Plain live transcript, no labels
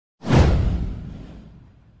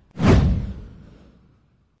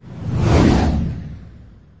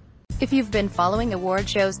If you've been following award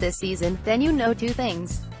shows this season, then you know two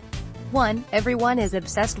things. 1. Everyone is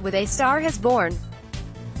obsessed with A Star Has Born.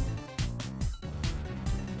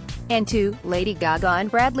 And 2. Lady Gaga and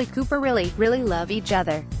Bradley Cooper really love each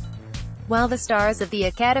other. While the stars of the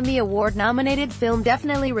Academy Award-nominated film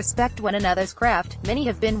definitely respect one another's craft, many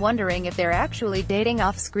have been wondering if they're actually dating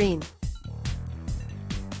off-screen.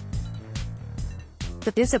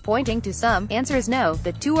 The disappointing to some answer is no,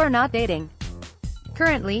 the two are not dating.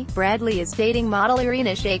 Currently, Bradley is dating model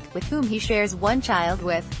Irina Shayk, with whom he shares one child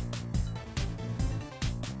with.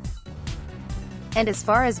 And as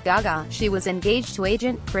far as Gaga, she was engaged to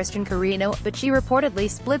agent Christian Carino, but she reportedly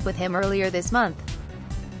split with him earlier this month.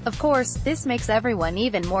 Of course, this makes everyone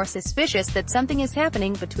even more suspicious that something is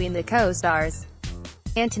happening between the co-stars.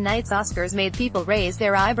 And tonight's Oscars made people raise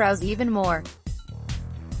their eyebrows even more.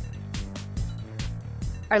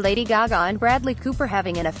 Are Lady Gaga and Bradley Cooper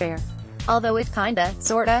having an affair? Although it kinda,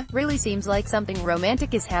 sorta, really seems like something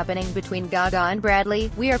romantic is happening between Gaga and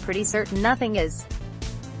Bradley, we are pretty certain nothing is.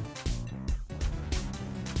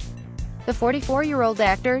 The 44-year-old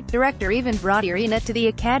actor-director even brought Irina to the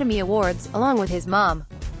Academy Awards, along with his mom.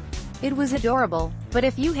 It was adorable. But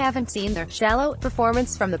if you haven't seen their shallow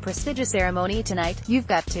performance from the prestigious ceremony tonight, you've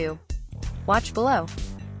got to watch below.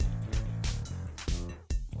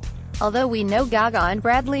 Although we know Gaga and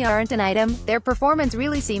Bradley aren't an item, their performance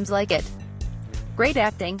really seems like it. Great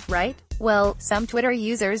acting, right? Well, some Twitter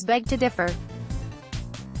users beg to differ.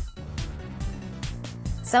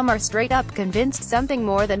 Some are straight up convinced something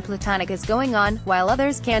more than platonic is going on, while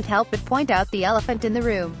others can't help but point out the elephant in the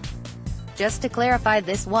room. Just to clarify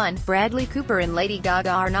this one, Bradley Cooper and Lady Gaga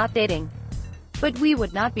are not dating. But we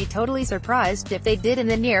would not be totally surprised if they did in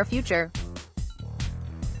the near future.